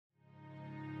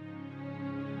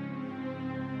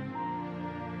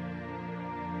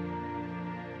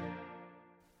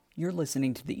You're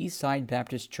listening to the Eastside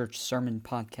Baptist Church Sermon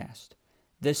Podcast.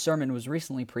 This sermon was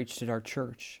recently preached at our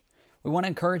church. We want to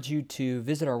encourage you to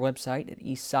visit our website at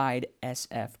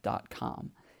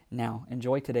eastsidesf.com. Now,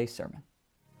 enjoy today's sermon.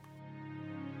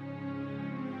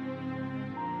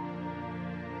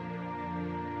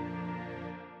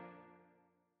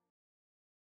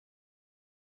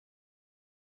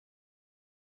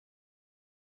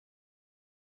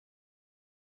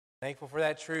 Thankful for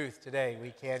that truth today.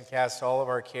 We can cast all of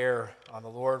our care on the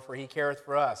Lord, for He careth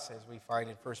for us, as we find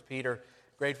in 1 Peter.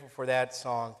 Grateful for that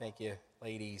song. Thank you,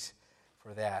 ladies,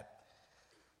 for that.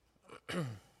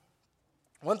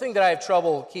 One thing that I have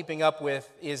trouble keeping up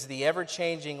with is the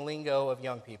ever-changing lingo of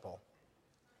young people.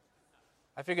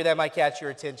 I figured that might catch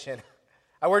your attention.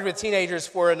 I worked with teenagers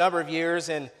for a number of years,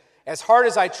 and as hard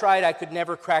as I tried, I could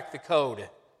never crack the code,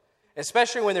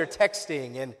 especially when they're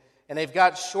texting and they've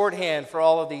got shorthand for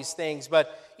all of these things.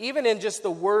 But even in just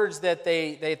the words that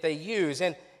they use,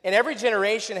 and every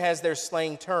generation has their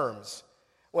slang terms.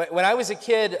 When I was a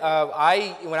kid, when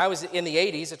I was in the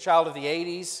 80s, a child of the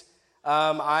 80s,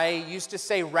 I used to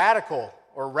say radical,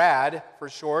 or rad for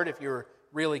short, if you're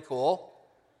really cool.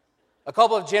 A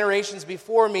couple of generations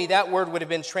before me, that word would have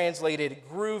been translated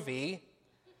groovy.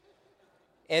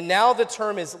 And now the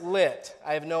term is lit.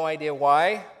 I have no idea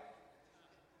why.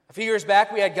 A few years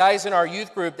back, we had guys in our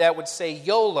youth group that would say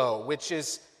YOLO, which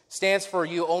stands for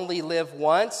you only live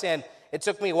once. And it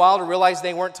took me a while to realize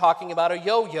they weren't talking about a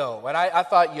yo-yo. And I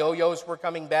thought yo-yos were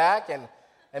coming back, and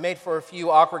I made for a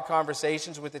few awkward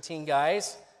conversations with the teen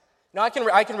guys. Now, I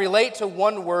can relate to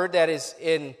one word that is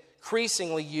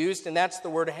increasingly used, and that's the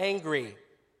word hangry.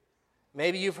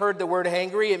 Maybe you've heard the word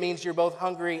hangry. It means you're both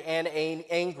hungry and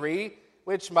angry,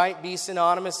 which might be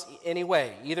synonymous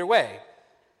anyway, either way.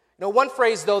 One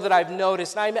phrase, though, that I've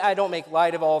noticed, and I don't make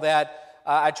light of all that,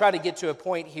 I try to get to a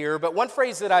point here, but one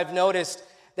phrase that I've noticed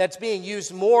that's being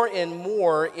used more and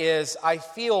more is, I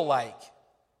feel like.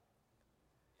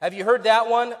 Have you heard that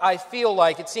one? I feel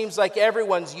like. It seems like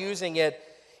everyone's using it.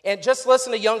 And just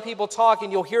listen to young people talk,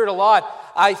 and you'll hear it a lot.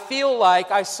 I feel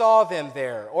like I saw them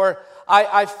there. Or,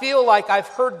 I feel like I've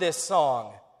heard this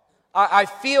song. I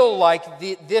feel like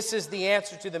this is the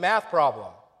answer to the math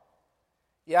problem.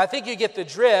 Yeah, I think you get the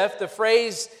drift. The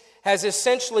phrase has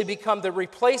essentially become the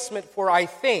replacement for I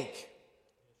think.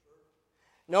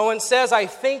 No one says I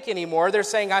think anymore. They're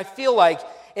saying I feel like.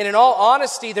 And in all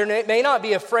honesty, there may not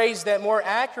be a phrase that more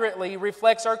accurately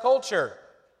reflects our culture.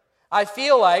 I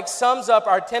feel like sums up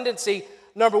our tendency,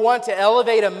 number one, to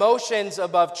elevate emotions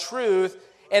above truth,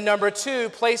 and number two,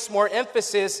 place more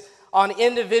emphasis on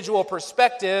individual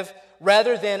perspective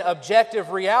rather than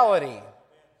objective reality.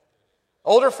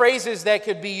 Older phrases that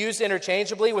could be used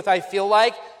interchangeably with I feel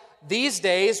like, these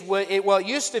days, it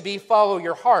used to be follow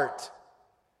your heart.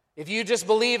 If you just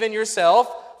believe in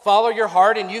yourself, follow your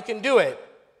heart and you can do it.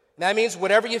 And that means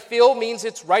whatever you feel means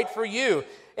it's right for you.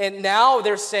 And now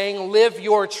they're saying live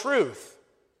your truth.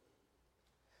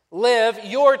 Live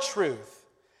your truth.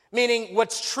 Meaning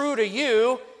what's true to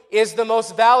you is the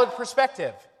most valid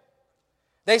perspective.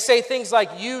 They say things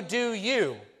like you do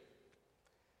you.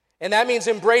 And that means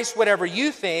embrace whatever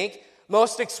you think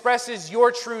most expresses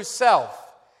your true self.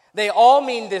 They all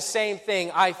mean the same thing.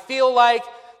 I feel like,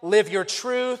 live your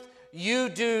truth, you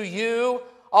do you.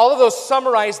 All of those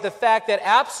summarize the fact that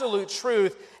absolute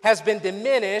truth has been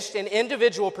diminished and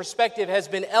individual perspective has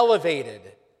been elevated.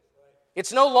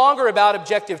 It's no longer about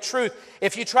objective truth.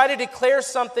 If you try to declare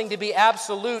something to be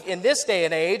absolute in this day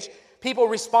and age, people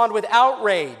respond with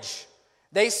outrage.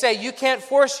 They say, you can't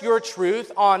force your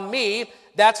truth on me.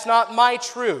 That's not my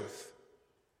truth.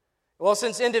 Well,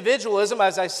 since individualism,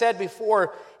 as I said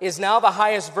before, is now the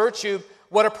highest virtue,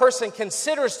 what a person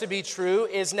considers to be true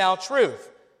is now truth.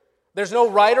 There's no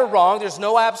right or wrong. There's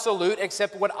no absolute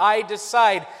except what I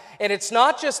decide. And it's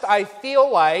not just I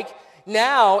feel like.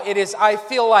 Now it is I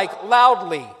feel like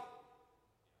loudly.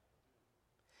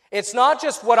 It's not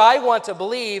just what I want to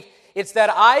believe. It's that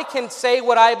I can say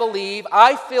what I believe,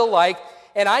 I feel like,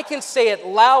 and I can say it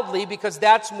loudly because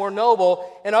that's more noble.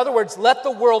 In other words, let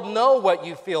the world know what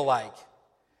you feel like.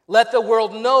 Let the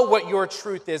world know what your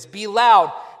truth is. Be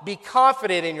loud. Be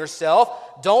confident in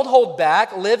yourself. Don't hold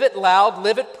back. Live it loud.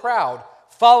 Live it proud.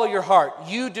 Follow your heart.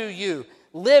 You do you.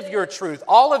 Live your truth.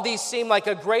 All of these seem like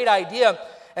a great idea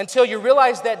until you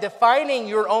realize that defining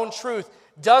your own truth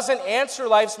doesn't answer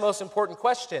life's most important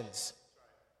questions.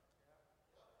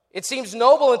 It seems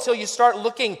noble until you start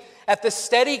looking at the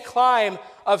steady climb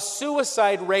of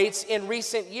suicide rates in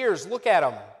recent years. Look at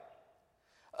them.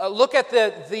 Look at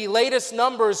the latest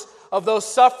numbers of those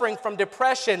suffering from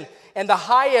depression, and the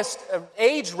highest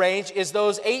age range is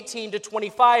those 18 to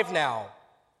 25 now.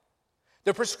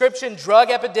 The prescription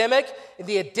drug epidemic,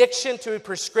 the addiction to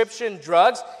prescription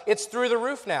drugs, it's through the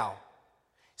roof now.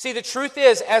 See, the truth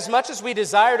is, as much as we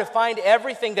desire to find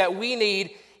everything that we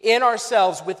need in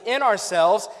ourselves, within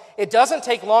ourselves, it doesn't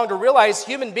take long to realize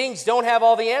human beings don't have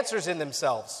all the answers in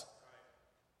themselves.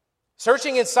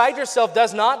 Searching inside yourself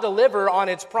does not deliver on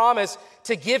its promise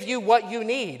to give you what you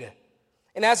need.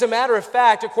 And as a matter of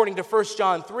fact, according to 1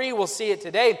 John 3, we'll see it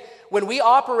today, when we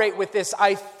operate with this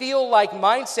I feel like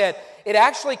mindset, it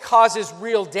actually causes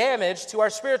real damage to our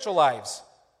spiritual lives.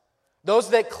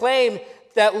 Those that claim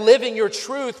that living your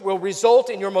truth will result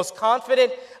in your most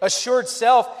confident, assured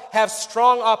self have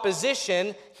strong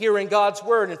opposition here in God's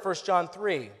Word in 1 John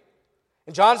 3.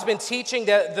 And John's been teaching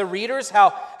the readers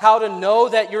how to know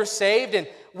that you're saved and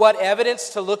what evidence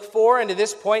to look for. And to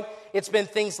this point, it's been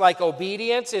things like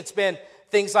obedience, it's been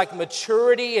things like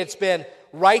maturity, it's been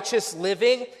righteous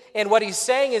living. And what he's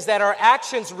saying is that our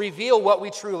actions reveal what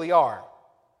we truly are.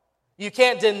 You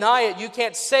can't deny it. You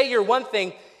can't say you're one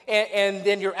thing and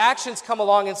then your actions come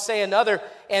along and say another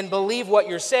and believe what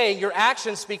you're saying. Your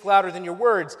actions speak louder than your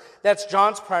words. That's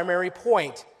John's primary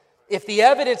point. If the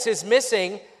evidence is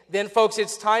missing, then folks,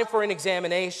 it's time for an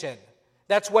examination.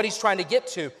 That's what he's trying to get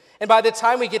to. And by the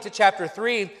time we get to chapter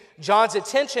 3, John's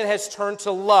attention has turned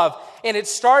to love. And it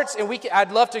starts, and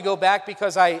I'd love to go back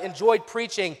because I enjoyed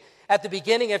preaching at the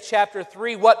beginning of chapter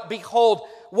 3, behold,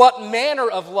 what manner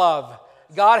of love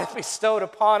God hath bestowed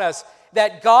upon us,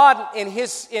 that God in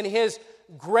his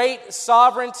great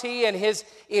sovereignty and his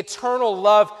eternal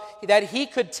love, that he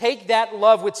could take that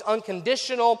love which is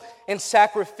unconditional and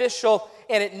sacrificial,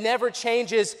 and it never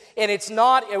changes, and it's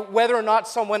not whether or not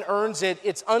someone earns it,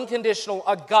 it's unconditional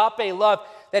agape love,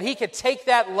 that he could take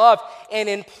that love and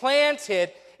implant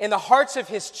it in the hearts of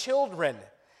his children.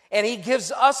 And he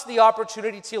gives us the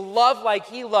opportunity to love like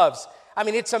he loves. I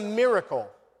mean, it's a miracle.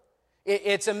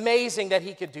 It's amazing that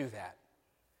he could do that.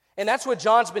 And that's what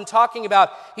John's been talking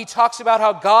about. He talks about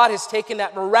how God has taken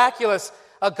that miraculous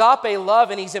agape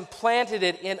love and he's implanted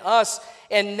it in us.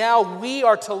 And now we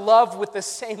are to love with the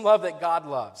same love that God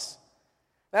loves.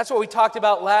 That's what we talked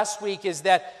about last week, is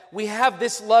that we have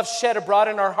this love shed abroad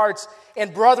in our hearts,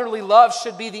 and brotherly love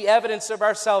should be the evidence of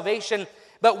our salvation.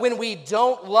 But when we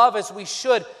don't love as we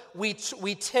should, we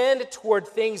tend toward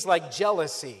things like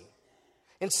jealousy.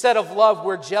 Instead of love,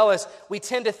 we're jealous. We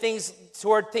tend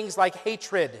toward things like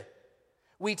hatred.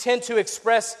 We tend to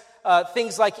express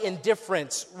things like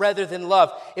indifference rather than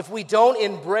love. If we don't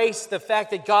embrace the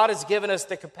fact that God has given us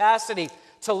the capacity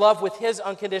to love with his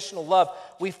unconditional love,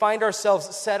 we find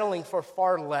ourselves settling for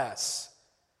far less.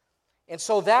 And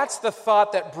so that's the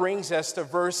thought that brings us to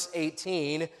verse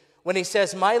 18, when he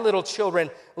says, my little children,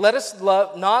 let us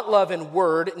not love in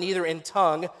word, neither in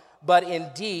tongue, but in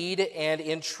deed and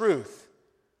in truth.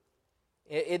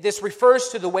 This refers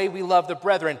to the way we love the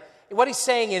brethren. What he's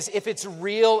saying is, if it's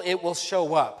real, it will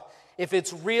show up. If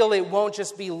it's real, it won't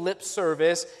just be lip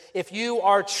service. If you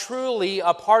are truly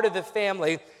a part of the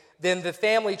family, then the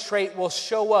family trait will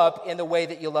show up in the way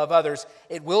that you love others.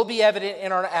 It will be evident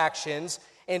in our actions.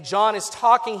 And John is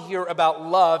talking here about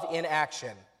love in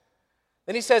action.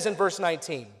 Then he says in verse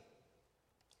 19,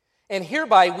 and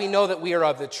hereby we know that we are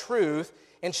of the truth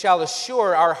and shall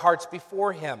assure our hearts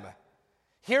before him.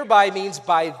 Hereby means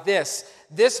by this.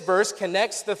 This verse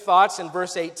connects the thoughts in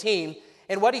verse 18.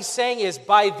 And what he's saying is,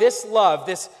 by this love,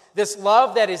 this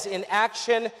love that is in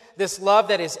action, this love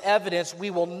that is evidence, we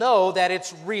will know that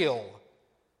it's real.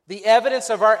 The evidence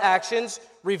of our actions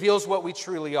reveals what we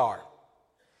truly are.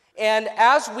 And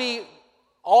as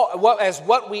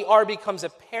what we are becomes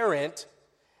apparent,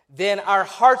 then our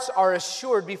hearts are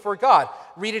assured before God.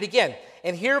 Read it again.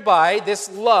 And hereby,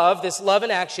 this love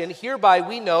in action, hereby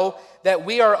we know that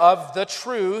we are of the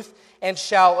truth and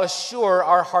shall assure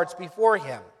our hearts before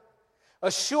him.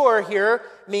 Assure here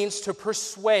means to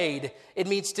persuade. It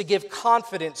means to give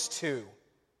confidence to.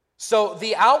 So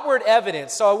the outward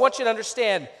evidence, so I want you to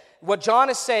understand what John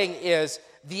is saying is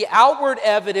the outward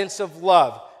evidence of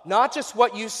love, not just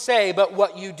what you say, but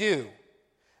what you do.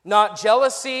 Not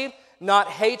jealousy, not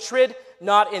hatred,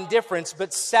 not indifference,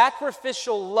 but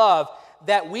sacrificial love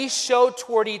that we show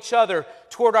toward each other,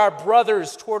 toward our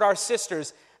brothers, toward our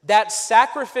sisters. That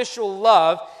sacrificial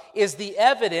love is the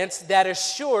evidence that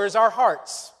assures our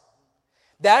hearts.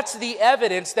 That's the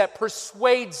evidence that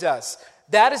persuades us.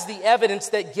 That is the evidence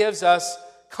that gives us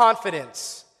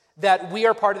confidence that we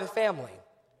are part of the family.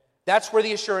 That's where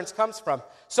the assurance comes from.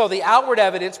 So the outward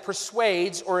evidence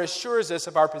persuades or assures us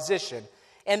of our position.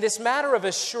 And this matter of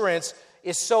assurance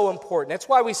is so important. That's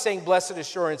why we sing Blessed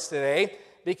Assurance today,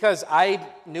 because I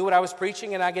knew what I was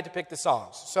preaching and I get to pick the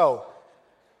songs.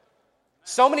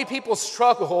 So many people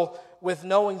struggle with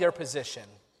knowing their position.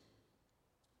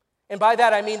 And by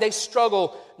that I mean they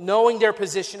struggle knowing their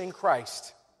position in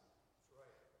Christ.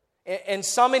 And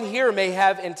some in here may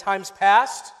have in times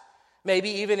past, maybe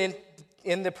even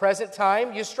in the present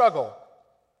time, you struggle.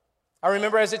 I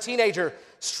remember as a teenager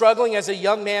struggling as a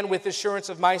young man with assurance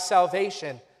of my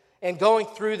salvation and going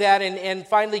through that and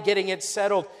finally getting it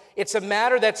settled. It's a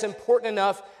matter that's important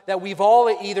enough that we've all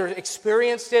either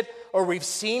experienced it or we've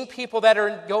seen people that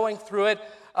are going through it,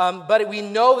 but we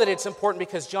know that it's important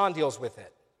because John deals with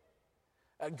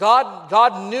it.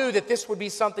 God knew that this would be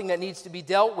something that needs to be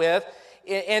dealt with,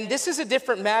 and this is a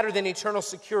different matter than eternal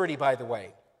security, by the way.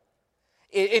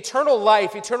 Eternal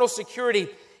life, eternal security,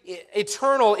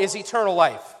 eternal is eternal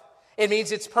life. It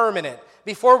means it's permanent.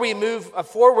 Before we move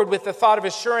forward with the thought of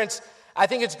assurance, I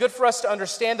think it's good for us to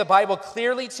understand the Bible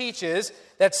clearly teaches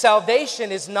that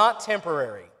salvation is not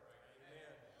temporary.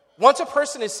 Once a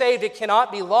person is saved, it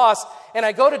cannot be lost. And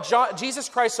I go to Jesus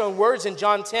Christ's own words in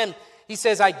John 10. He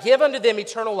says, I give unto them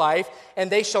eternal life, and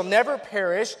they shall never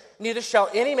perish, neither shall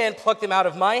any man pluck them out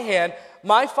of my hand.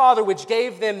 My Father which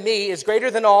gave them me is greater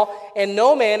than all, and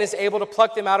no man is able to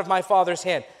pluck them out of my Father's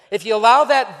hand. If you allow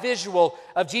that visual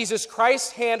of Jesus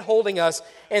Christ's hand holding us,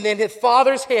 and then his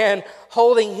Father's hand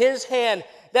holding his hand,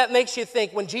 that makes you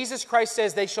think when Jesus Christ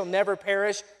says they shall never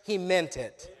perish, he meant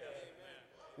it.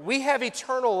 We have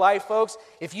eternal life, folks.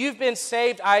 If you've been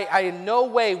saved, I in no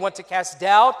way want to cast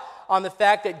doubt on the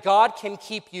fact that God can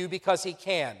keep you because he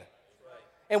can.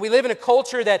 And we live in a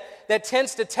culture that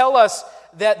tends to tell us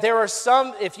that there are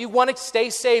some, if you want to stay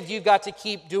saved, you've got to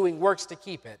keep doing works to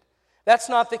keep it. That's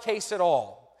not the case at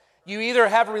all. You either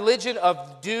have a religion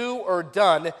of do or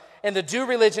done, and the do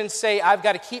religions say, I've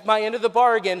got to keep my end of the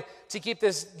bargain to keep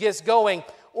this going,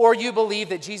 or you believe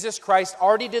that Jesus Christ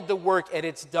already did the work and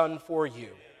it's done for you.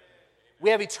 We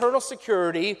have eternal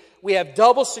security. We have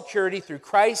double security through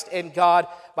Christ and God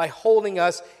by holding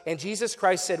us. And Jesus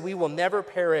Christ said we will never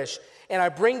perish. And I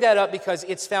bring that up because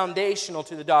it's foundational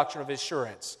to the doctrine of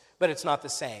assurance, but it's not the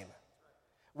same.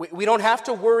 We don't have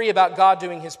to worry about God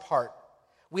doing his part.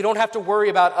 We don't have to worry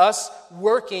about us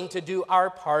working to do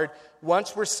our part.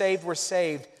 Once we're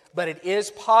saved, but it is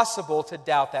possible to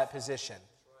doubt that position.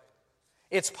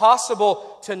 It's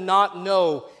possible to not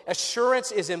know.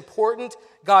 Assurance is important.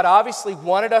 God obviously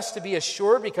wanted us to be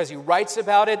assured because he writes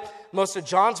about it. Most of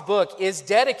John's book is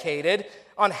dedicated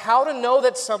on how to know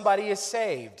that somebody is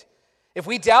saved. If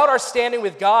we doubt our standing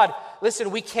with God,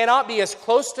 listen, we cannot be as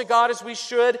close to God as we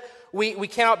should. We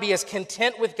cannot be as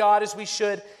content with God as we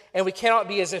should. And we cannot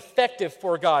be as effective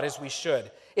for God as we should.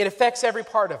 It affects every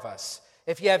part of us.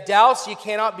 If you have doubts, you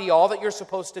cannot be all that you're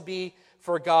supposed to be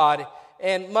for God.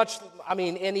 And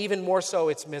even more so,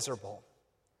 it's miserable.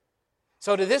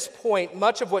 So to this point,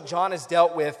 much of what John has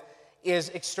dealt with is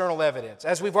external evidence.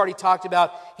 As we've already talked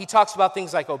about, he talks about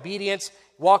things like obedience,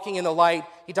 walking in the light.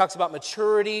 He talks about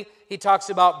maturity. He talks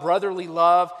about brotherly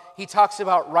love. He talks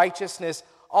about righteousness.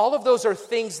 All of those are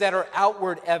things that are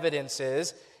outward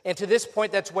evidences. And to this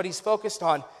point, that's what he's focused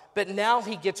on. But now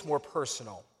he gets more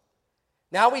personal.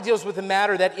 Now he deals with a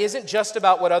matter that isn't just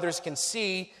about what others can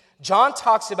see. John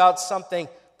talks about something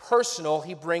personal.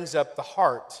 He brings up the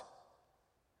heart.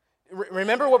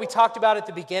 Remember what we talked about at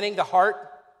the beginning, the heart,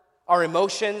 our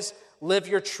emotions, live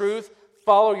your truth,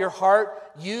 follow your heart,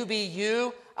 you be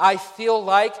you, I feel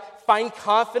like, find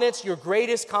confidence, your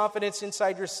greatest confidence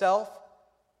inside yourself.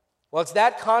 Well, it's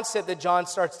that concept that John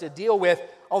starts to deal with,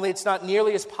 only it's not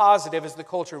nearly as positive as the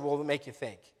culture will make you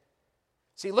think.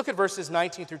 See, look at verses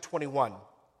 19 through 21.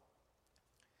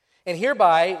 And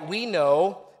hereby we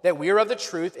know that we are of the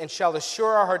truth and shall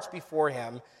assure our hearts before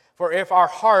him. For if our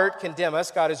heart condemn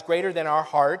us, God is greater than our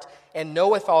heart and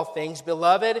knoweth all things.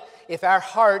 Beloved, if our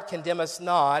heart condemn us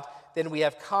not, then we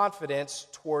have confidence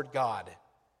toward God.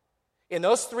 In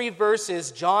those 3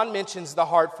 verses, John mentions the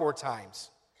heart 4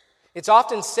 times. It's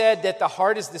often said that the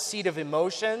heart is the seat of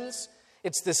emotions.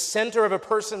 It's the center of a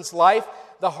person's life.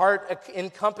 The heart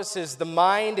encompasses the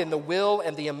mind and the will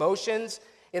and the emotions.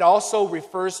 It also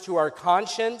refers to our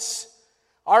conscience.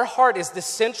 Our heart is the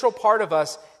central part of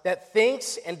us that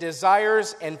thinks and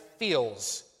desires and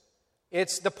feels.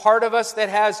 It's the part of us that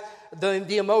has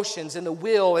the emotions and the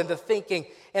will and the thinking.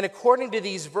 And according to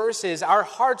these verses, our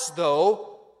hearts,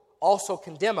 though, also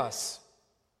condemn us.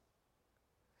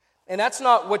 And that's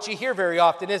not what you hear very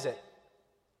often, is it?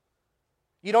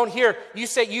 You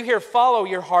hear follow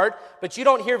your heart, but you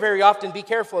don't hear very often be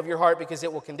careful of your heart because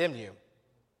it will condemn you.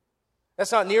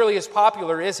 That's not nearly as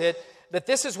popular, is it? But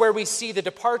this is where we see the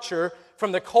departure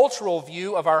from the cultural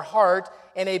view of our heart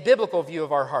and a biblical view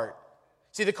of our heart.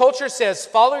 See, the culture says,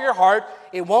 follow your heart.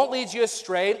 It won't lead you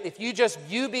astray. If you just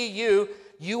you be you,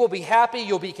 You will be happy.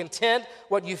 You'll be content.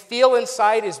 What you feel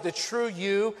inside is the true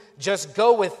you. Just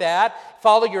go with that.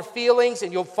 Follow your feelings,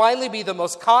 and you'll finally be the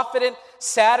most confident,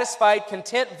 satisfied,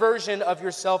 content version of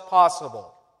yourself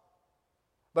possible.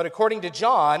 But according to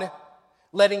John,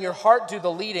 letting your heart do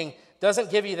the leading doesn't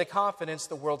give you the confidence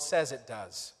the world says it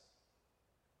does.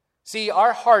 See,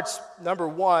 our hearts, number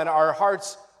one, our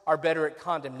hearts are better at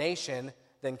condemnation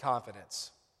than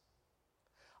confidence.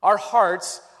 Our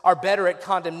hearts are better at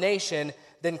condemnation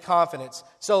than confidence.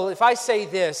 So if I say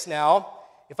this now,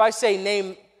 if I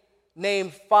say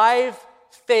name 5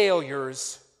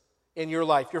 failures in your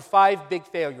life, your 5 big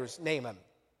failures, name them.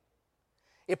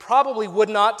 It probably would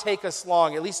not take us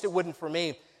long, at least it wouldn't for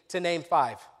me, to name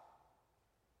 5.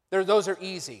 Those are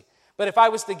easy. But if I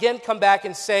was to again come back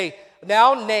and say,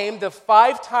 now name the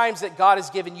 5 times that God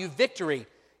has given you victory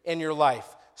in your life,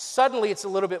 suddenly it's a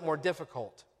little bit more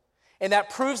difficult. And that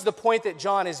proves the point that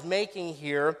John is making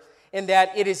here, in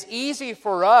that it is easier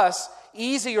for us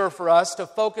to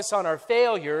focus on our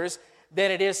failures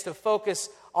than it is to focus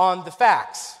on the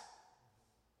facts.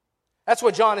 That's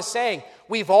what John is saying.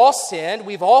 We've all sinned,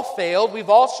 we've all failed, we've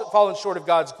all fallen short of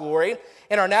God's glory,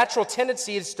 and our natural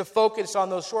tendency is to focus on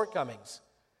those shortcomings.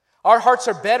 Our hearts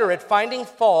are better at finding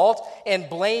fault and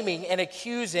blaming and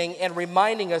accusing and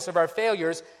reminding us of our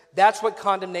failures. That's what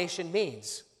condemnation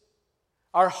means.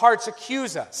 Our hearts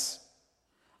accuse us.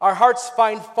 Our hearts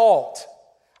find fault.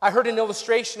 I heard an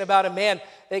illustration about a man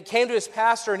that came to his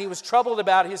pastor and he was troubled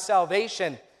about his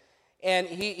salvation. And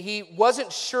he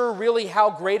wasn't sure really how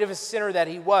great of a sinner that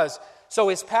he was. So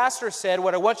his pastor said,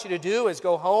 what I want you to do is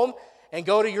go home and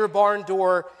go to your barn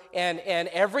door, and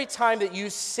every time that you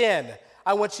sin,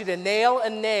 I want you to nail a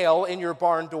nail in your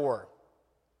barn door.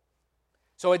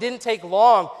 So it didn't take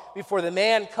long before the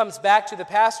man comes back to the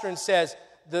pastor and says,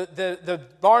 the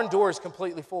barn door is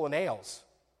completely full of nails.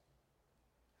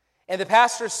 And the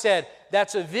pastor said,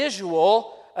 that's a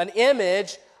visual, an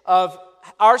image of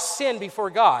our sin before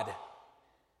God.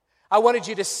 I wanted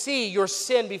you to see your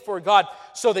sin before God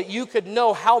so that you could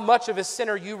know how much of a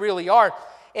sinner you really are.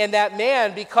 And that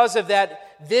man, because of that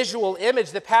visual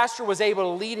image, the pastor was able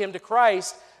to lead him to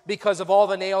Christ because of all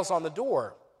the nails on the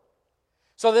door.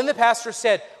 So then the pastor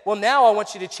said, well, now I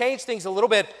want you to change things a little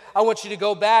bit. I want you to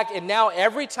go back, and now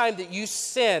every time that you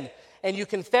sin and you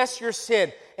confess your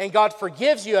sin and God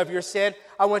forgives you of your sin,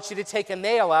 I want you to take a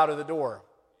nail out of the door.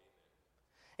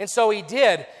 And so he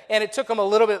did, and it took him a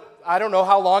little bit, I don't know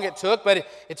how long it took, but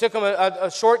it took him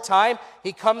a short time.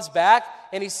 He comes back,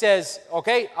 and he says,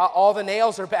 okay, all the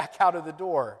nails are back out of the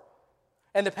door.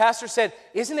 And the pastor said,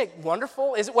 isn't it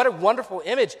wonderful? What a wonderful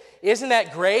image. Isn't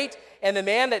that great? And the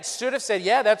man that stood up said,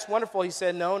 yeah, that's wonderful. He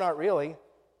said, no, not really.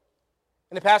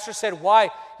 And the pastor said, why?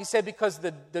 He said, because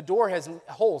the door has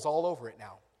holes all over it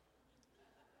now.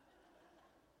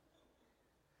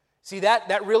 See,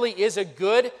 that really is a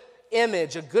good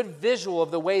image, a good visual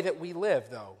of the way that we live,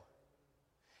 though.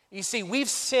 You see, we've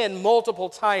sinned multiple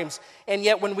times, and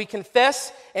yet when we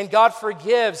confess and God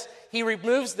forgives, He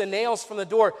removes the nails from the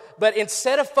door. But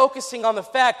instead of focusing on the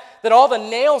fact that all the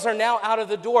nails are now out of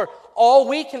the door, all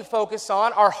we can focus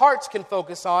on, our hearts can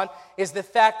focus on, is the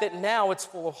fact that now it's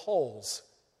full of holes.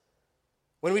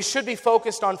 When we should be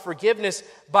focused on forgiveness,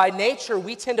 by nature,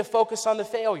 we tend to focus on the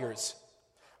failures.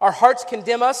 Our hearts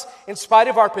condemn us in spite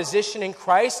of our position in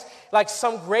Christ, like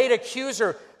some great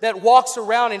accuser that walks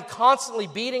around and constantly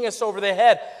beating us over the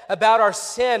head about our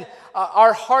sin.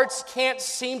 Our hearts can't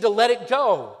seem to let it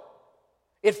go.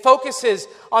 It focuses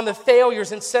on the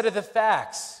failures instead of the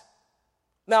facts.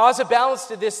 Now, as a balance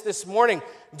to this morning,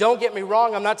 don't get me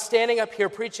wrong, I'm not standing up here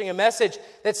preaching a message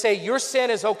that say your sin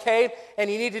is okay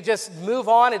and you need to just move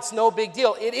on, it's no big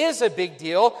deal. It is a big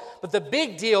deal, but the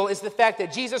big deal is the fact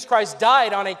that Jesus Christ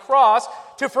died on a cross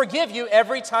to forgive you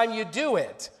every time you do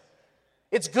it.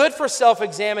 It's good for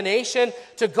self-examination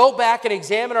to go back and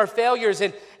examine our failures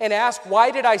and ask,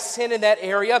 why did I sin in that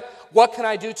area? What can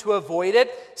I do to avoid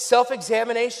it?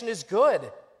 Self-examination is good.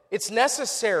 It's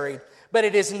necessary. But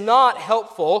it is not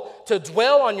helpful to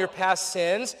dwell on your past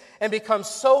sins and become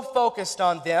so focused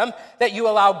on them that you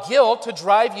allow guilt to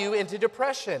drive you into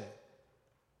depression.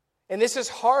 And this is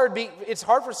hard. It's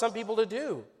hard for some people to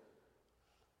do.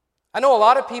 I know a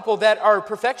lot of people that are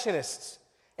perfectionists.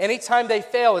 Anytime they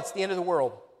fail, it's the end of the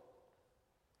world.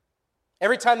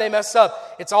 Every time they mess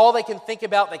up, it's all they can think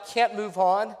about. They can't move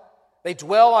on. They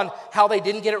dwell on how they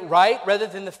didn't get it right rather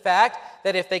than the fact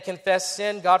that if they confess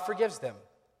sin, God forgives them.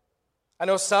 I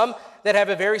know some that have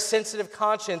a very sensitive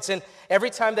conscience, and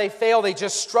every time they fail, they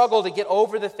just struggle to get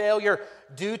over the failure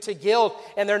due to guilt.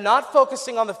 And they're not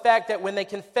focusing on the fact that when they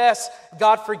confess,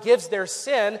 God forgives their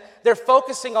sin. They're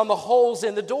focusing on the holes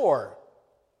in the door.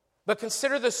 But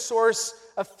consider the source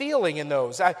of feeling in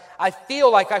those. I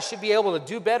feel like I should be able to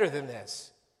do better than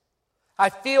this. I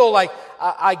feel like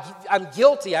I'm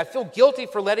guilty. I feel guilty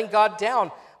for letting God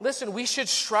down. Listen, we should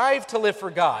strive to live for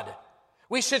God.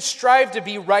 We should strive to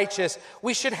be righteous.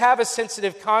 We should have a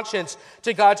sensitive conscience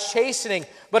to God's chastening.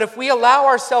 But if we allow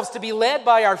ourselves to be led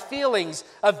by our feelings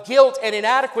of guilt and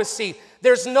inadequacy,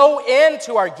 there's no end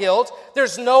to our guilt.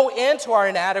 There's no end to our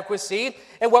inadequacy.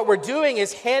 And what we're doing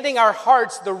is handing our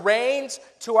hearts the reins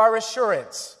to our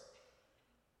assurance.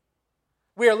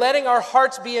 We are letting our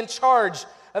hearts be in charge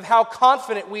of how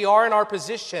confident we are in our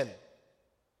position.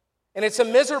 And it's a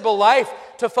miserable life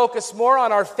to focus more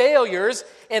on our failures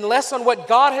and less on what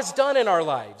God has done in our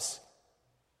lives.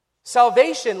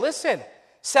 Salvation, listen,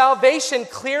 salvation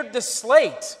cleared the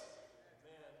slate.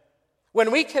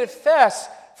 When we confess,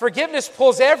 forgiveness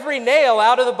pulls every nail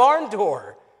out of the barn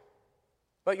door.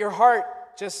 But your heart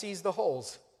just sees the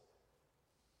holes.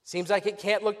 Seems like it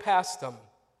can't look past them.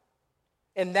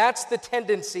 And that's the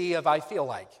tendency of I feel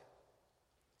like.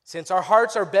 Since our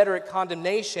hearts are better at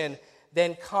condemnation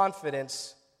than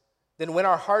confidence, then when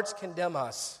our hearts condemn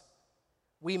us,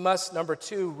 we must, number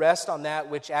two, rest on that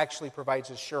which actually provides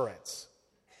assurance.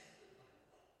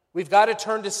 We've got to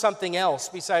turn to something else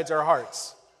besides our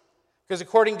hearts. Because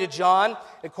according to John,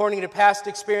 according to past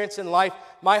experience in life,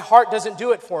 my heart doesn't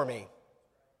do it for me.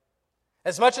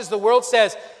 As much as the world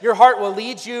says your heart will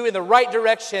lead you in the right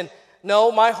direction,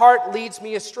 no, my heart leads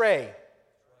me astray.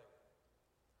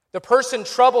 The person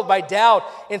troubled by doubt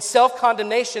and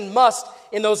self-condemnation must,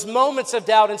 in those moments of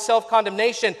doubt and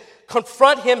self-condemnation,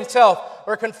 confront himself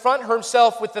or confront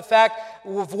herself with the fact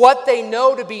of what they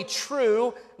know to be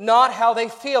true, not how they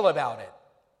feel about it.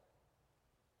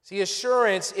 See,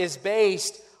 assurance is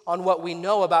based on what we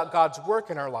know about God's work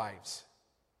in our lives.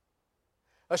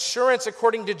 Assurance,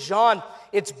 according to John,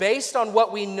 it's based on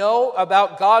what we know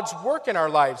about God's work in our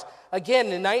lives. Again,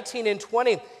 in 19 and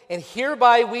 20, and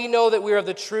hereby we know that we are of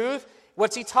the truth.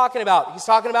 What's he talking about? He's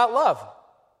talking about love.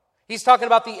 He's talking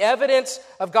about the evidence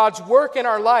of God's work in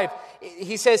our life.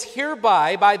 He says,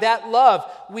 hereby, by that love,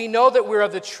 we know that we're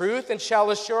of the truth and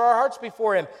shall assure our hearts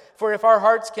before him. For if our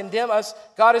hearts condemn us,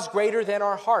 God is greater than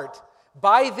our heart.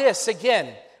 By this,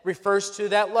 again, refers to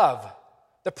that love,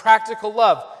 the practical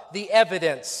love, the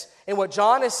evidence. And what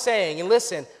John is saying, and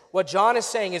listen, what John is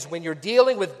saying is when you're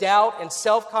dealing with doubt and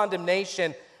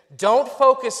self-condemnation, don't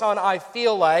focus on I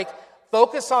feel like,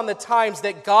 focus on the times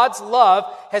that God's love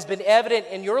has been evident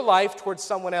in your life towards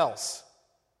someone else.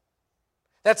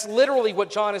 That's literally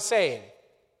what John is saying.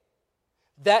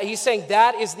 That he's saying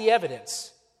that is the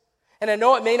evidence. And I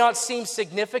know it may not seem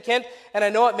significant, and I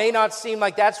know it may not seem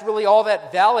like that's really all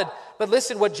that valid, but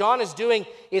listen, what John is doing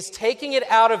is taking it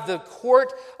out of the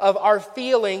court of our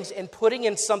feelings and putting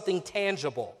in something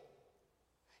tangible.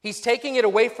 He's taking it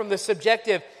away from the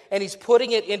subjective and he's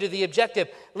putting it into the objective.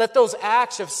 Let those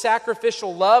acts of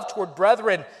sacrificial love toward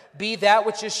brethren be that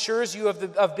which assures you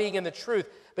of being in the truth.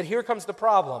 But here comes the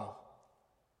problem.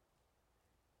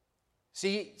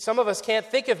 See, some of us can't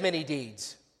think of many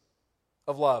deeds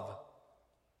of love.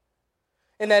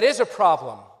 And that is a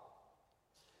problem.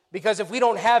 Because if we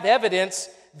don't have evidence,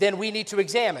 then we need to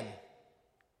examine.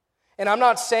 And I'm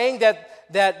not saying that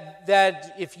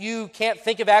if you can't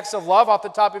think of acts of love off the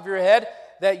top of your head,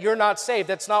 that you're not saved.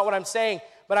 That's not what I'm saying.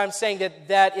 But I'm saying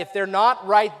that if they're not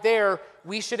right there,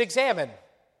 we should examine.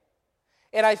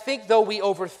 And I think, though, we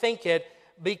overthink it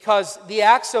because the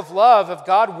acts of love of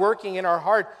God working in our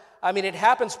heart, I mean, it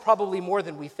happens probably more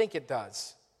than we think it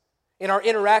does. In our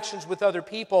interactions with other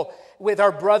people, with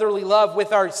our brotherly love,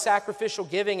 with our sacrificial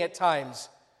giving at times.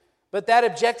 But that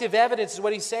objective evidence is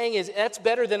what he's saying is that's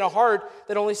better than a heart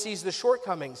that only sees the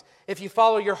shortcomings. If you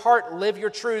follow your heart, live your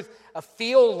truth,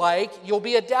 feel like you'll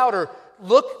be a doubter.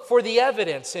 Look for the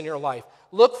evidence in your life.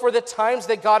 Look for the times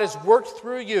that God has worked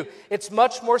through you. It's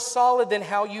much more solid than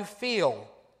how you feel.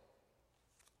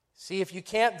 See, if you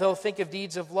can't, though, think of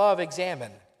deeds of love,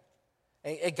 examine.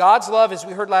 God's love, as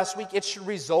we heard last week, it should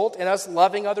result in us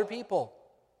loving other people.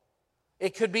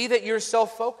 It could be that you're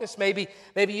self-focused. Maybe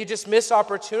you just miss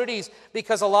opportunities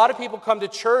because a lot of people come to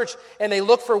church and they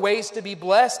look for ways to be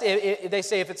blessed. They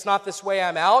say, if it's not this way,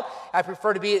 I'm out. I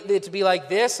prefer it to be like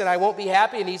this and I won't be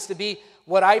happy. It needs to be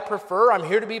what I prefer. I'm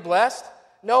here to be blessed.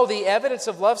 No, the evidence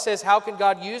of love says, how can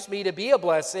God use me to be a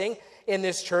blessing in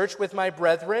this church with my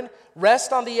brethren?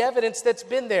 Rest on the evidence that's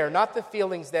been there, not the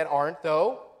feelings that aren't,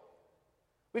 though.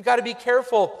 We've got to be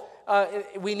careful.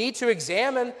 We need to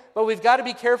examine, but we've got to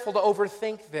be careful to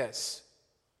overthink this.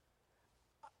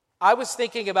 I was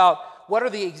thinking about what are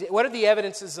the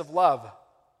evidences of love?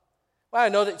 Well, I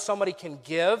know that somebody can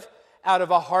give out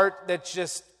of a heart that's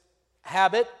just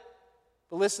habit,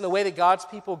 But listen, the way that God's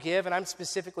people give, and I'm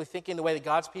specifically thinking the way that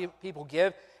God's people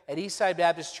give at Eastside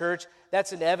Baptist Church,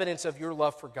 that's an evidence of your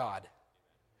love for God.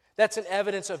 That's an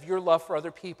evidence of your love for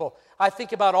other people. I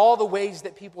think about all the ways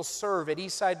that people serve at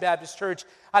Eastside Baptist Church.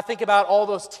 I think about all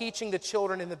those teaching the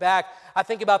children in the back. I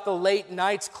think about the late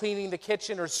nights cleaning the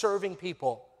kitchen or serving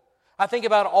people. I think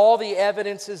about all the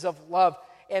evidences of love.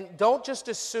 And don't just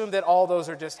assume that all those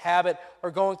are just habit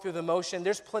or going through the motion.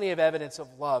 There's plenty of evidence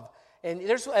of love. And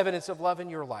there's evidence of love in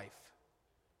your life.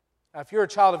 Now, if you're a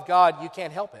child of God, you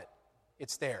can't help it.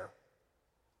 It's there.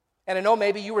 And I know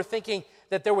maybe you were thinking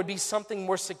that there would be something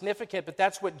more significant, but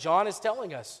that's what John is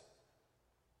telling us.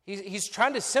 He's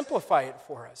trying to simplify it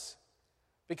for us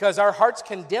because our hearts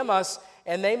condemn us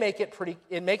and it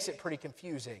makes it pretty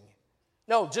confusing.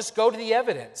 No, just go to the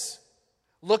evidence.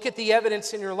 Look at the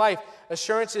evidence in your life.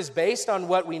 Assurance is based on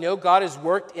what we know God has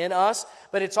worked in us,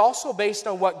 but it's also based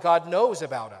on what God knows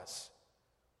about us.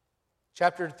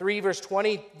 Chapter 3, verse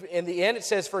 20, in the end it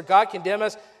says, "For God condemn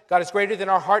us, God is greater than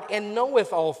our heart and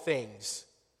knoweth all things."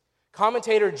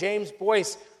 Commentator James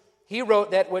Boyce, he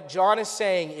wrote that what John is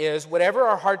saying is, whatever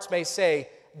our hearts may say,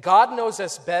 God knows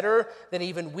us better than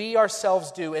even we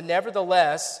ourselves do, and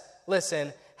nevertheless,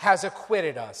 listen, has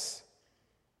acquitted us.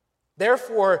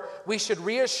 Therefore, we should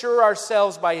reassure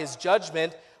ourselves by His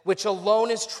judgment, which alone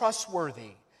is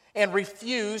trustworthy, and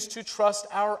refuse to trust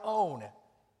our own.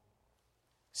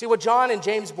 See, what John and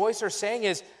James Boyce are saying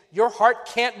is, your heart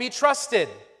can't be trusted.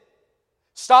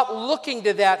 Stop looking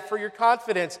to that for your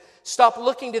confidence. Stop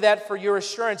looking to that for your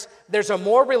assurance. There's a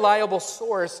more reliable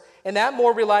source, and that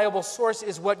more reliable source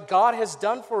is what God has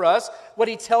done for us, what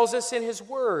He tells us in His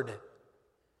Word.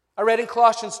 I read in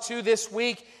Colossians 2 this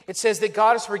week, it says that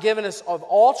God has forgiven us of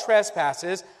all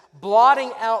trespasses,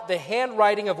 blotting out the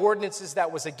handwriting of ordinances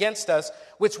that was against us,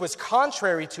 which was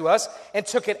contrary to us, and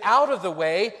took it out of the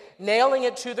way, nailing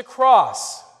it to the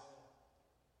cross.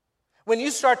 When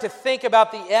you start to think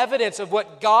about the evidence of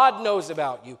what God knows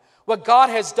about you, what God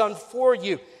has done for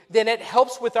you, then it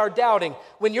helps with our doubting.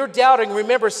 When you're doubting,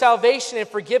 remember, salvation and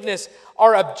forgiveness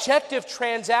are objective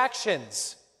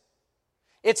transactions.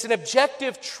 It's an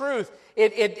objective truth.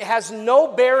 It has no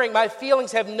bearing, my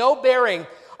feelings have no bearing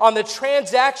on the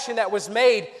transaction that was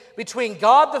made between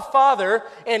God the Father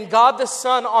and God the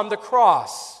Son on the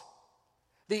cross.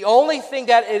 The only thing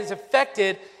that is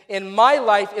affected in my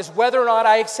life is whether or not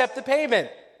I accept the payment.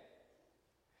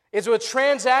 It's a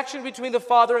transaction between the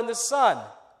Father and the Son.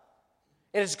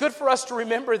 And it's good for us to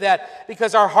remember that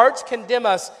because our hearts condemn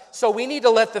us, so we need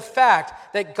to let the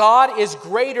fact that God is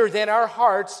greater than our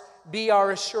hearts be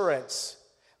our assurance.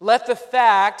 Let the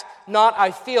fact, not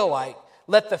I feel like,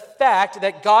 let the fact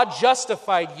that God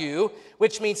justified you,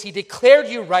 which means He declared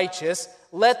you righteous,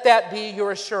 let that be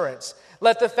your assurance.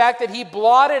 Let the fact that He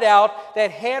blotted out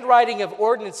that handwriting of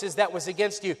ordinances that was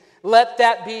against you, let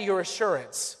that be your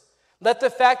assurance. Let the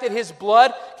fact that His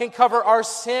blood can cover our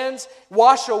sins,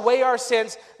 wash away our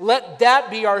sins, let that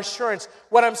be our assurance.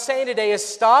 What I'm saying today is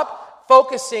stop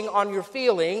focusing on your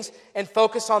feelings and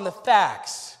focus on the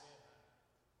facts.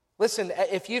 Listen,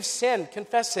 if you've sinned,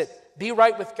 confess it. Be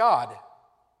right with God.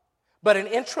 But an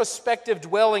introspective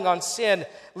dwelling on sin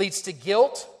leads to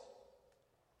guilt,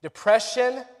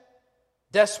 depression,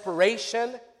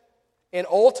 desperation, and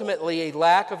ultimately a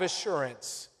lack of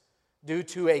assurance due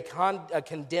to a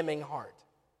condemning heart.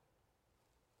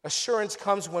 Assurance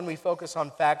comes when we focus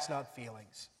on facts, not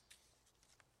feelings.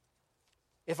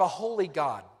 If a holy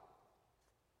God,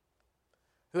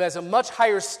 who has a much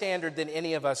higher standard than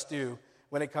any of us do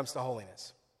when it comes to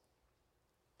holiness,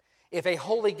 if a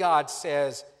holy God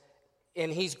says,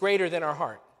 and He's greater than our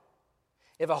heart,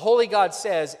 if a holy God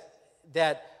says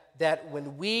that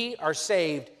when we are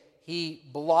saved, He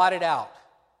blotted out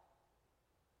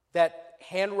that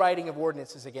handwriting of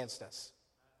ordinances against us,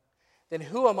 then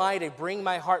who am I to bring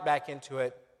my heart back into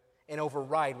it and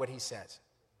override what He says?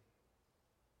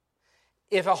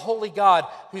 If a holy God,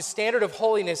 whose standard of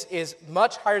holiness is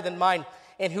much higher than mine,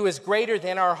 and who is greater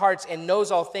than our hearts and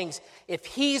knows all things, if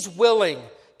He's willing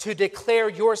to declare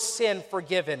your sin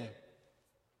forgiven,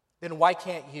 then why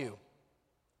can't you?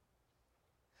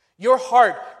 Your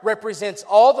heart represents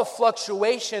all the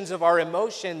fluctuations of our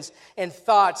emotions and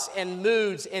thoughts and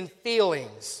moods and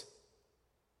feelings.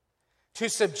 To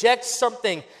subject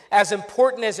something as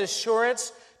important as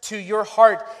assurance to your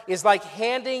heart is like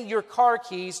handing your car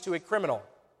keys to a criminal.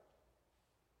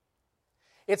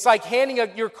 It's like handing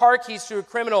your car keys to a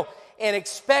criminal and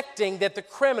expecting that the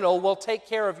criminal will take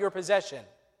care of your possession.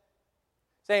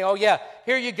 Saying, oh yeah,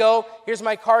 here you go, here's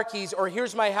my car keys, or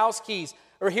here's my house keys.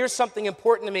 Or here's something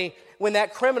important to me. When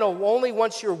that criminal only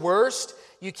wants your worst,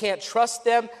 you can't trust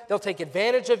them. They'll take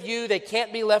advantage of you. They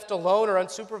can't be left alone or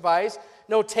unsupervised.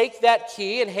 No, take that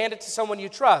key and hand it to someone you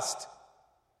trust.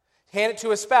 Hand it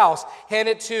to a spouse. Hand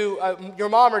it to your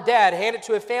mom or dad. Hand it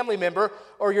to a family member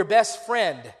or your best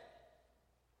friend.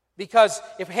 Because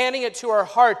if handing it to our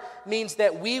heart means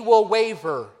that we will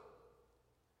waver.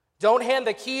 Don't hand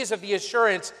the keys of the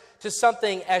assurance to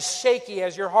something as shaky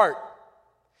as your heart.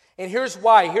 And here's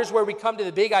why. Here's where we come to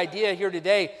the big idea here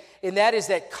today, and that is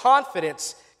that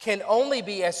confidence can only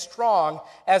be as strong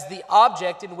as the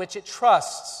object in which it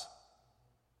trusts.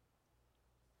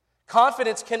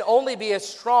 Confidence can only be as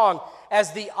strong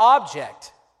as the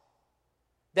object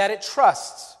that it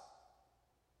trusts.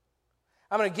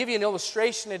 I'm going to give you an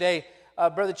illustration today.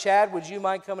 Brother Chad, would you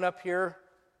mind coming up here?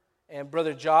 And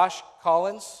Brother Josh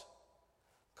Collins,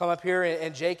 come up here.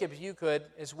 And Jacob, if you could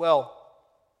as well.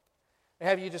 And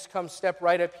have you just come step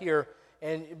right up here.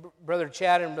 And Brother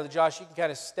Chad and Brother Josh, you can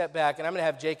kind of step back. And I'm going to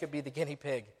have Jacob be the guinea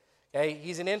pig. Okay?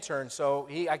 He's an intern, so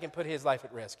I can put his life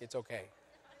at risk. It's okay.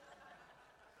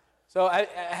 So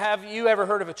have you ever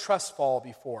heard of a trust fall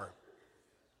before?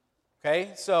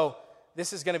 Okay? So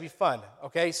this is going to be fun.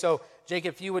 Okay? So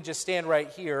Jacob, if you would just stand right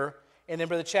here. And then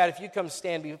Brother Chad, if you come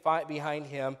stand behind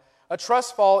him. A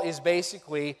trust fall is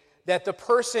basically that the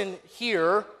person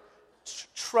here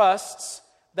trusts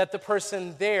that the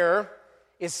person there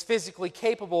is physically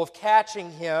capable of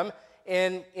catching him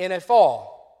in a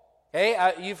fall.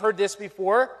 Okay? You've heard this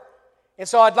before. And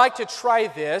so I'd like to try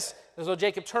this. So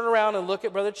Jacob, turn around and look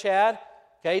at Brother Chad.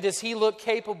 Okay, does he look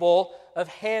capable of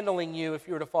handling you if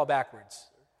you were to fall backwards?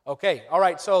 Okay, all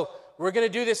right, so we're going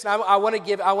to do this, and I want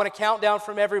to count down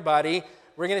from everybody.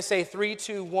 We're going to say 3,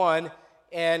 2, 1,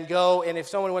 and go, and if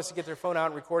someone wants to get their phone out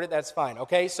and record it, that's fine.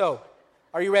 Okay, so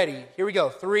are you ready? Here we go.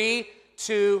 3,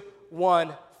 2,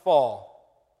 1, fall.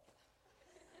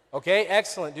 Okay,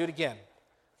 excellent. Do it again.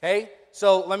 Okay,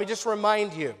 so let me just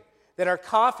remind you that our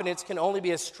confidence can only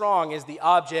be as strong as the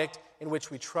object in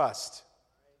which we trust.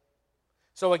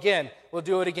 So again, we'll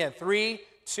do it again. 3,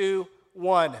 2,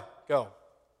 1, go.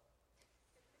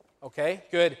 Okay,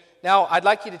 good. Now, I'd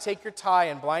like you to take your tie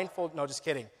and blindfold. No, just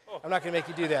kidding. I'm not going to make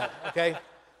you do that, okay?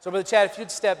 So, Brother Chad, if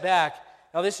you'd step back.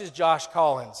 Now, this is Josh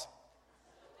Collins.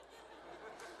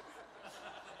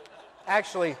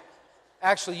 Actually,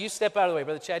 you step out of the way.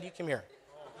 Brother Chad, you come here.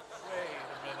 Wait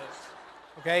a minute.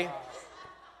 Okay?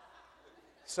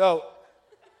 So,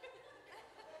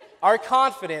 our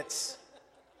confidence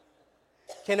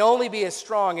can only be as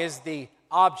strong as the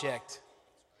object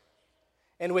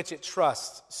in which it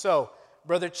trusts. So,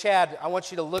 Brother Chad, I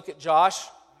want you to look at Josh,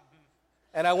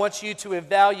 and I want you to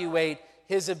evaluate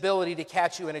his ability to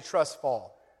catch you in a trust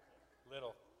fall.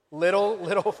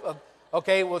 Little.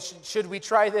 Okay, well, should we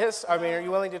try this? I mean, are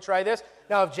you willing to try this?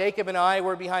 Now, if Jacob and I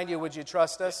were behind you, would you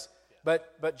trust us?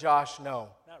 But Josh, no.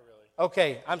 Not really.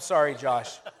 Okay, I'm sorry,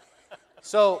 Josh.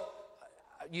 So,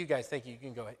 you guys think you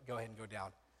can go ahead and go down.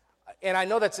 And I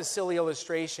know that's a silly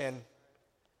illustration,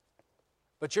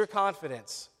 but your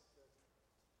confidence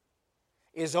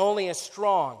is only as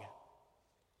strong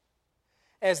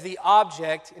as the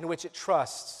object in which it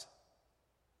trusts.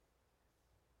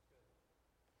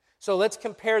 So let's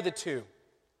compare the two.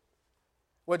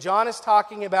 What John is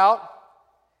talking about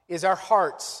is our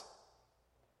hearts.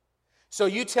 So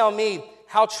you tell me,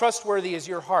 how trustworthy is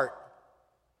your heart?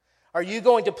 Are you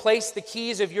going to place the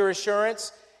keys of your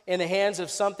assurance in the hands of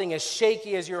something as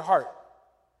shaky as your heart?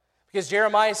 Because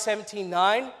Jeremiah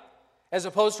 17:9, as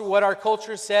opposed to what our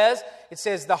culture says, it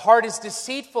says, the heart is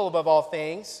deceitful above all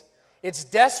things. It's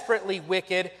desperately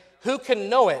wicked. Who can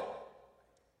know it?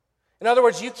 In other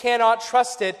words, you cannot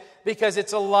trust it because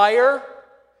it's a liar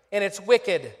and it's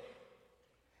wicked.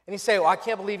 And you say, well, I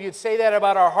can't believe you'd say that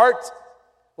about our hearts.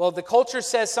 Well, the culture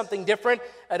says something different.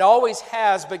 It always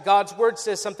has, but God's word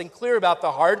says something clear about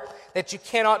the heart, that you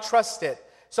cannot trust it.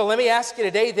 So let me ask you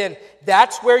today then,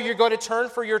 that's where you're going to turn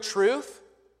for your truth?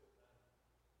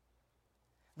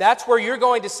 That's where you're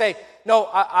going to say, no,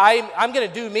 I'm going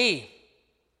to do me.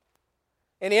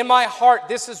 And in my heart,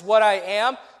 this is what I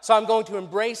am, so I'm going to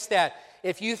embrace that.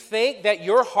 If you think that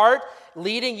your heart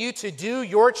leading you to do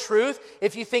your truth,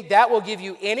 if you think that will give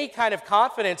you any kind of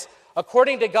confidence,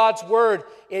 according to God's word,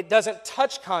 it doesn't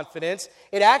touch confidence.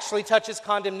 It actually touches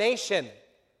condemnation.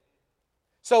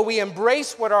 So we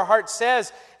embrace what our heart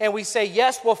says, and we say,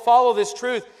 yes, we'll follow this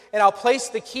truth, and I'll place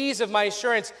the keys of my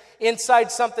assurance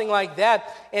inside something like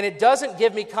that. And it doesn't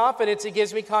give me confidence, it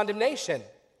gives me condemnation.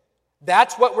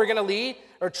 That's what we're going to lead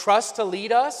or trust to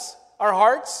lead us, our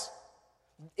hearts.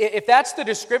 If that's the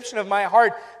description of my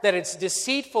heart, that it's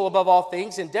deceitful above all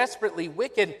things and desperately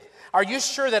wicked, Are you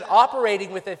sure that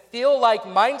operating with a feel-like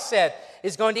mindset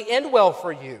is going to end well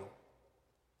for you?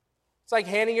 It's like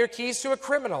handing your keys to a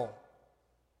criminal.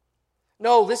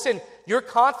 No, listen, your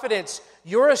confidence,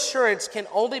 your assurance can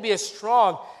only be as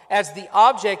strong as the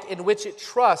object in which it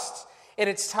trusts. And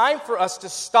it's time for us to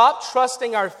stop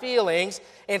trusting our feelings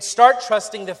and start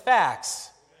trusting the facts.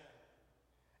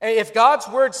 And if God's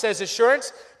word says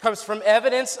assurance comes from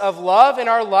evidence of love in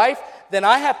our life, then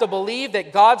I have to believe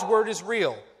that God's word is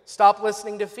real. Stop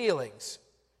listening to feelings.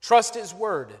 Trust his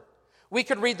word. We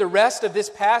could read the rest of this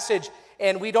passage,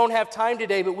 and we don't have time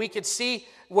today, but we could see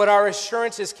what our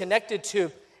assurance is connected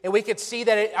to. And we could see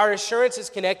that our assurance is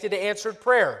connected to answered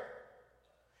prayer.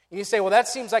 And you say, well, that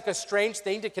seems like a strange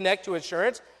thing to connect to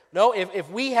assurance. No, if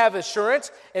we have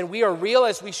assurance and we are real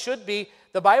as we should be,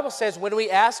 the Bible says when we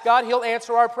ask God, he'll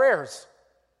answer our prayers.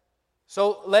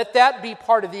 So let that be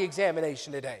part of the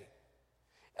examination today.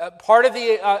 Part of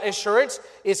the assurance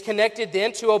is connected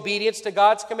then to obedience to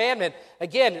God's commandment.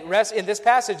 Again, rest in this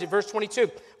passage in verse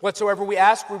 22. Whatsoever we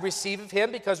ask, we receive of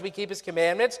him because we keep his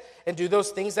commandments and do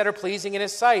those things that are pleasing in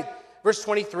his sight. Verse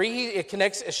 23, it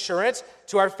connects assurance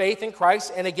to our faith in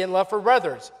Christ and again love for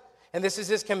brothers. And this is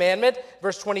his commandment,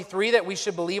 verse 23, that we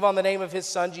should believe on the name of his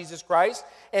Son, Jesus Christ,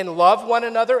 and love one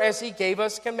another as he gave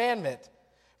us commandment.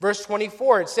 Verse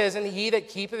 24, it says, and he that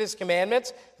keepeth his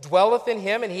commandments dwelleth in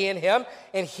him, and he in him.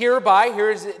 And hereby,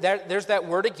 there's that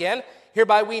word again,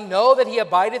 hereby we know that he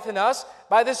abideth in us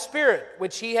by the Spirit,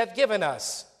 which he hath given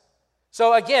us.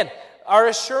 So again, our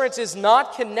assurance is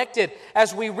not connected.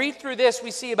 As we read through this,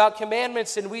 we see about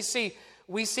commandments, and we see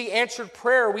answered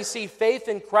prayer, we see faith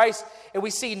in Christ, and we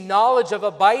see knowledge of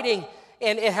abiding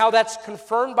and how that's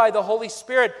confirmed by the Holy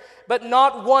Spirit. But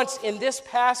not once in this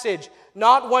passage,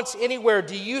 not once anywhere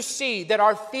do you see that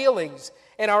our feelings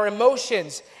and our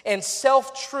emotions and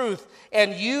self-truth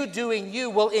and you doing you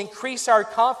will increase our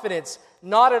confidence.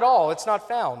 Not at all. It's not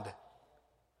found.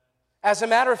 As a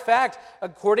matter of fact,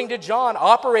 according to John,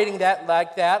 operating that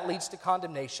like that leads to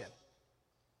condemnation,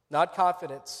 not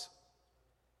confidence.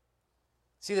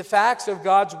 See, the facts of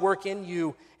God's work in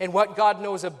you and what God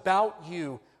knows about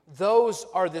you, those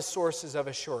are the sources of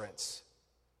assurance.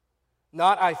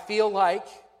 Not I feel like,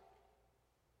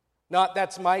 not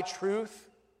that's my truth.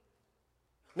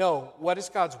 No, what does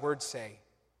God's word say?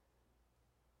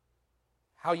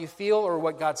 How you feel or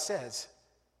what God says?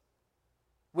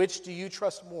 Which do you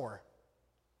trust more?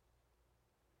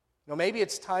 You know, maybe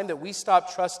it's time that we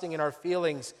stop trusting in our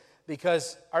feelings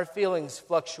because our feelings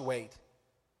fluctuate.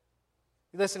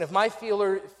 Listen, if my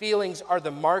feelings are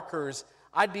the markers,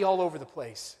 I'd be all over the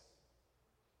place.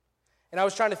 And I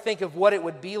was trying to think of what it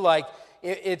would be like.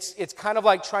 It's kind of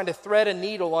like trying to thread a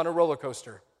needle on a roller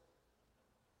coaster.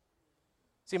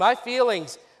 See, my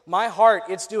feelings, my heart,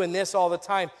 it's doing this all the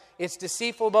time. It's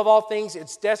deceitful above all things.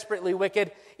 It's desperately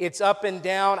wicked. It's up and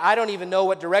down. I don't even know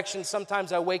what direction.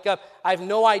 Sometimes I wake up. I have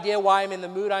no idea why I'm in the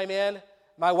mood I'm in.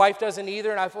 My wife doesn't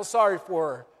either, and I feel sorry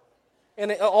for her.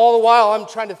 And all the while, I'm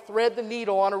trying to thread the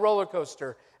needle on a roller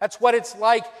coaster. That's what it's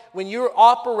like when you're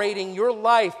operating your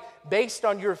life based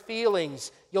on your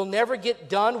feelings. You'll never get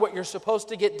done what you're supposed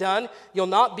to get done. You'll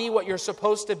not be what you're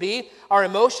supposed to be. Our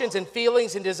emotions and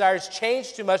feelings and desires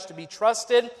change too much to be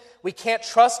trusted. We can't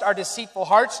trust our deceitful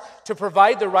hearts to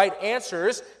provide the right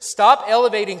answers. Stop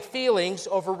elevating feelings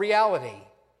over reality.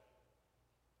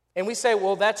 And we say,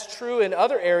 well, that's true in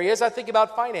other areas. I think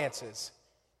about finances.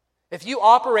 If you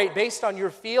operate based on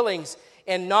your feelings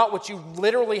and not what you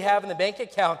literally have in the bank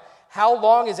account, how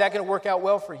long is that going to work out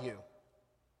well for you?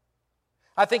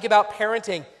 I think about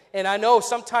parenting, and I know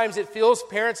sometimes it feels,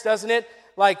 parents, doesn't it,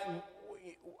 like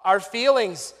our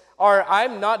feelings are,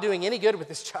 I'm not doing any good with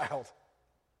this child.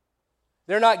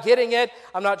 They're not getting it.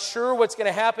 I'm not sure what's going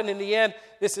to happen in the end.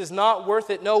 This is not worth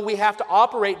it. No, we have to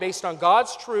operate based on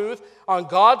God's truth, on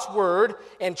God's word,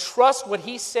 and trust what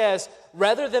he says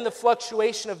rather than the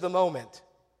fluctuation of the moment.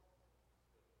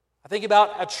 I think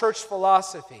about a church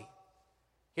philosophy.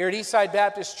 Here at Eastside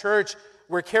Baptist Church,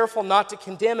 we're careful not to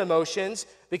condemn emotions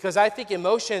because I think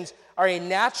emotions are a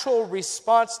natural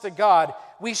response to God.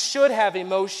 We should have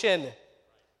emotion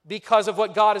because of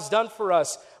what God has done for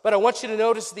us. But I want you to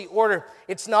notice the order.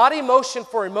 It's not emotion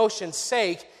for emotion's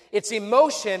sake. It's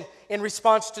emotion in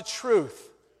response to truth.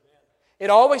 It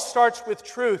always starts with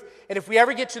truth. And if we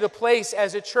ever get to the place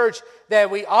as a church that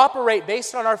we operate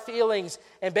based on our feelings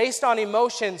and based on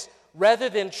emotions rather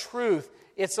than truth,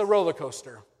 it's a roller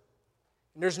coaster.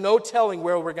 And there's no telling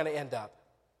where we're going to end up.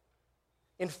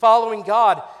 In following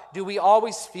God, do we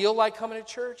always feel like coming to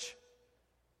church?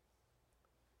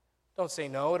 Don't say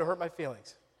no, it'll hurt my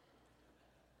feelings.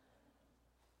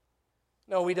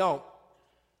 No, we don't.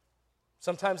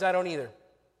 Sometimes I don't either.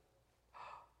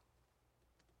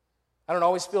 I don't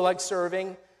always feel like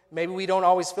serving. Maybe we don't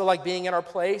always feel like being in our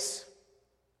place.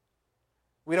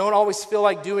 We don't always feel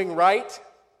like doing right.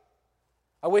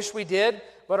 I wish we did,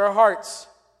 but our hearts.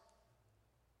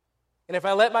 And if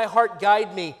I let my heart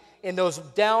guide me in those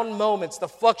down moments, the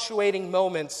fluctuating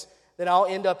moments, then I'll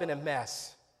end up in a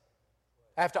mess.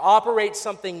 I have to operate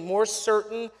something more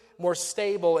certain, more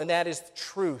stable, and that is the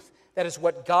truth. That is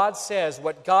what God says,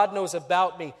 what God knows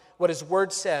about me, what His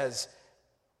Word says.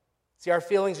 See, our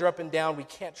feelings are up and down. We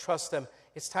can't trust them.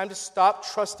 It's time to stop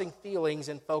trusting feelings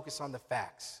and focus on the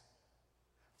facts.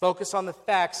 Focus on the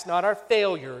facts, not our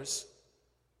failures.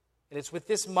 And it's with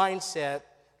this mindset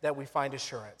that we find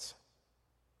assurance.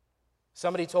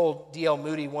 Somebody told D.L.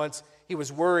 Moody once he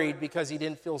was worried because he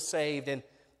didn't feel saved, and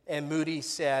Moody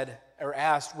said, or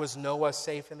asked, was Noah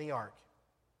safe in the ark?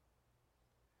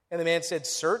 And the man said,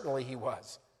 certainly he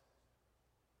was.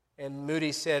 And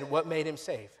Moody said, what made him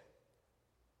safe?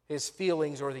 His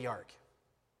feelings or the ark?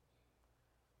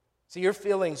 See, your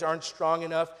feelings aren't strong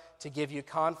enough to give you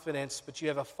confidence, but you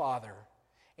have a Father,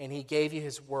 and He gave you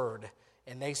His Word,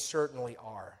 and they certainly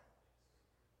are.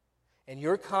 And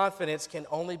your confidence can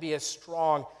only be as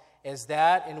strong as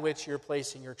that in which you're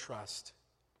placing your trust.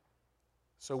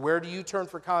 So where do you turn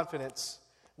for confidence?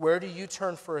 Where do you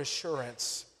turn for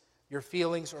assurance? Your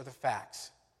feelings or the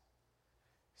facts?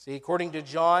 See, according to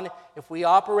John, if we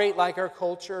operate like our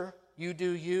culture, you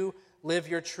do you, live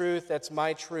your truth, that's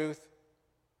my truth,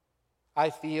 I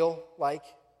feel like,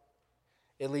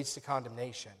 it leads to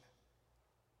condemnation.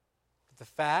 But the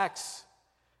facts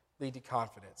lead to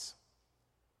confidence.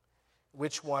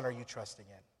 Which one are you trusting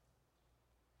in?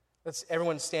 Let's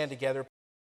everyone stand together.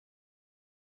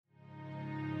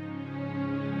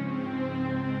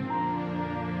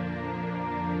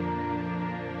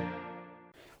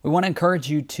 We want to encourage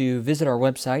you to visit our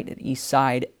website at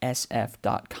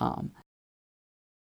eastsidesf.com.